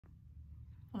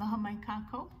Aloha mai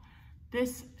kākou.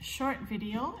 This short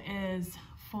video is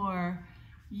for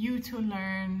you to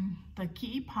learn the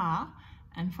Kiʻipā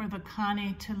and for the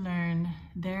Kane to learn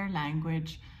their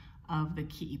language of the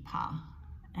Kiʻipā.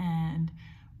 And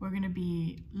we're going to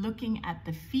be looking at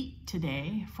the feet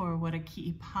today for what a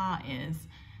Kiʻipā is,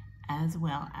 as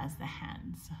well as the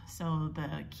hands. So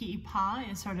the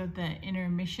Kiʻipā is sort of the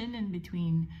intermission in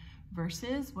between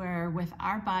verses where with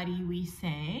our body we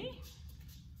say,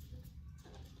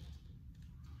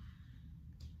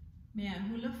 may I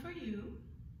hula for you,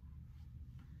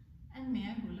 and may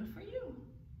I hula for you.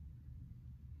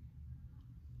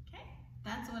 Okay,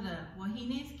 that's what a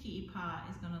wahine's Kiʻipā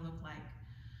is going to look like.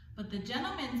 But the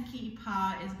gentleman's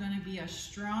Kiʻipā is going to be a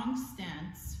strong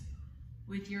stance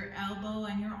with your elbow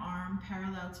and your arm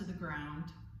parallel to the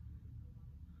ground.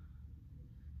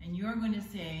 And you're going to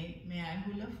say, may I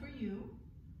hula for you,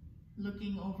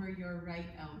 looking over your right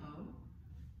elbow.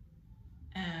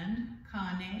 And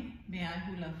Kane, may I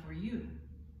hula for you,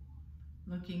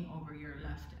 looking over your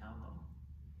left elbow.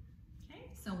 Okay,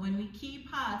 so when we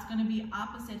Kiʻipā, it's going to be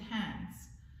opposite hands,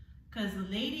 because the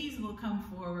ladies will come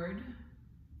forward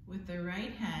with their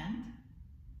right hand,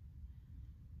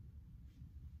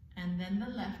 and then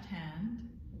the left hand.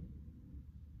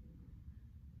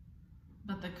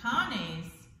 But the Kanes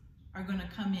are going to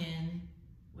come in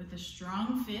with a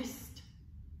strong fist,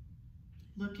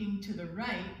 looking to the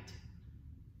right,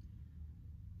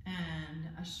 and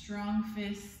a strong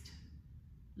fist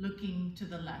looking to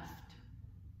the left.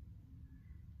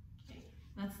 Okay,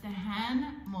 that's the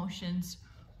hand motions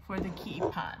for the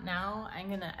Kiʻipā. Now I'm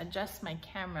going to adjust my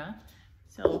camera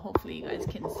so hopefully you guys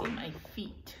can see my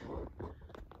feet.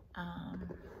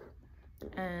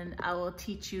 And I will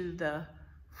teach you the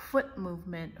foot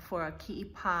movement for a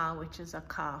Kiʻipā, which is a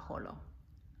kaholo.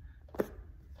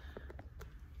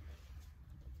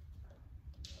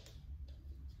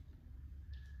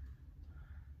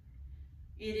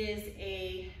 It is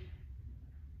a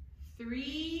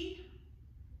 3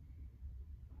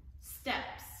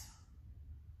 steps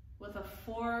with a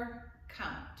 4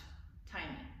 count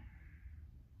timing.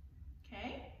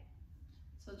 Okay?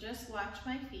 So just watch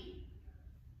my feet.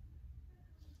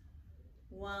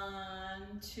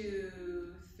 1,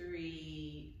 2,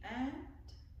 3, and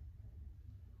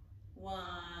 1,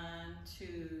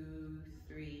 2,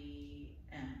 3,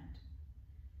 and.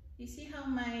 You see how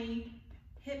my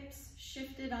hips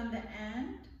shifted on the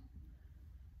and?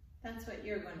 That's what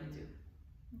you're going to do.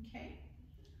 Okay?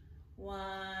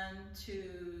 1,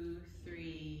 2,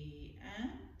 3,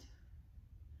 and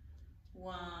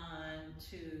 1,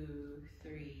 2,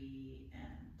 3, and.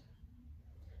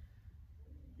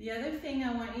 The other thing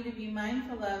I want you to be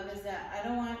mindful of is that I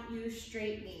don't want you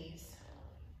straight knees.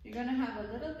 You're going to have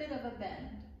a little bit of a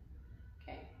bend,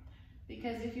 okay?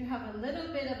 Because if you have a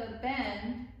little bit of a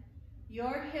bend,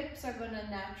 your hips are going to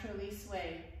naturally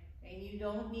sway, and you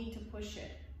don't need to push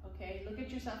it, okay? Look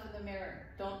at yourself in the mirror.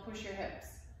 Don't push your hips.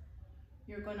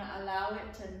 You're going to allow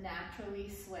it to naturally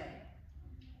sway.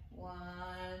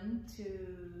 1,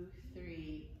 2,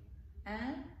 3,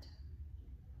 and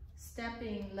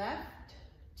stepping left,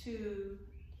 2,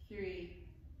 3,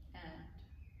 and.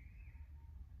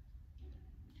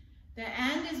 The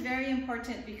and is very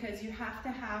important because you have to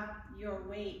have your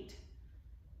weight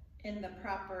in the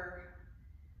proper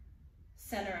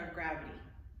center of gravity.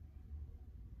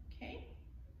 Okay?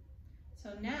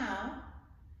 So now,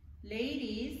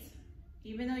 ladies,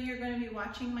 even though you're going to be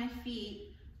watching my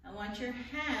feet, I want your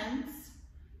hands,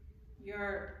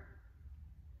 your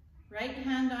right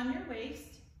hand on your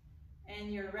waist,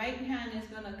 and your right hand is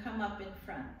going to come up in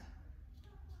front.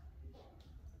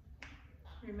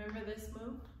 Remember this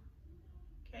move?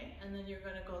 Okay, and then you're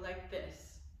going to go like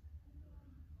this.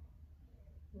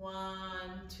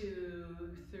 1,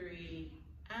 2, 3,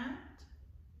 and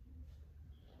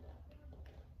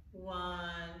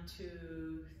 1,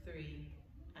 2, 3,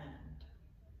 and.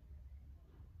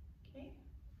 Okay,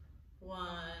 1,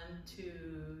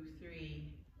 2,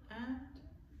 3, and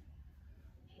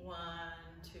 1,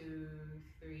 2,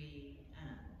 3,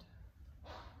 and.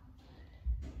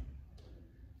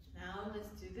 Now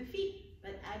let's do the feet,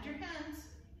 but add your hands.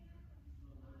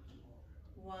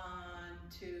 1,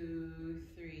 2,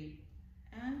 3,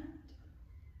 and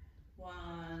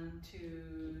 1,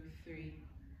 2, 3,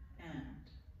 and.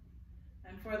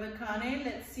 And for the Kane,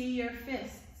 let's see your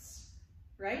fists.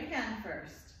 Right hand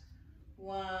first.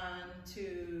 1,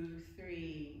 2,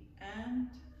 3, and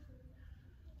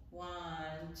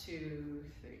 1, 2,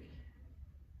 3.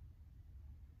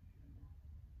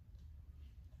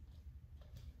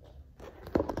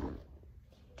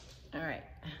 All right,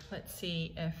 let's let's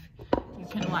see if you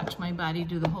can watch my body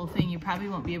do the whole thing. You probably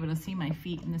won't be able to see my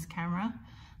feet in this camera,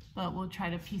 but we'll try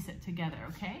to piece it together,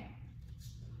 okay?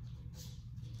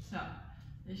 So,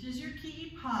 this is your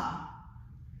kiʻipā.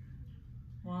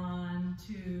 1,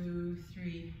 2,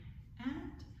 3,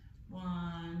 and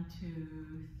 1, 2,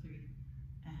 3,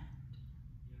 and.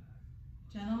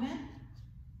 Gentlemen,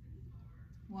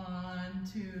 1,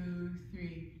 2,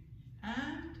 3,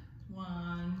 and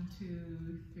 1,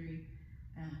 2, 3,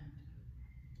 and.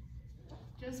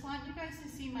 Just want you guys to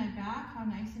see my back, how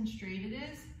nice and straight it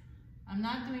is. I'm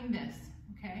not doing this,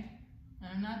 okay?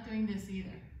 And I'm not doing this either.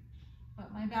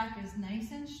 But my back is nice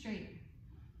and straight.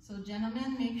 So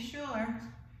gentlemen, make sure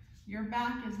your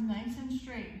back is nice and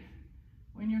straight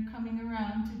when you're coming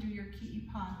around to do your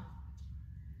kiʻipā.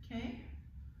 Okay?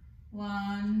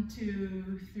 1,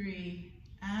 2, 3,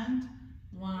 and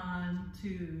 1,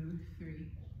 2, 3,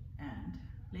 and.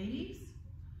 Ladies,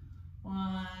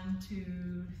 1,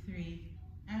 2, 3,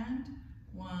 and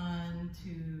 1,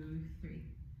 2, 3,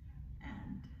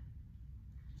 and.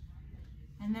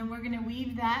 And then we're gonna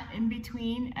weave that in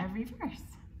between every verse.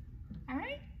 All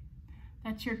right?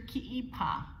 That's your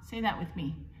kiʻipā. Say that with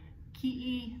me.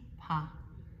 Kiʻipā.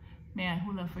 May I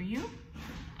hula for you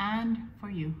and for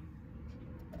you.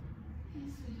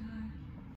 Hey, sweetheart.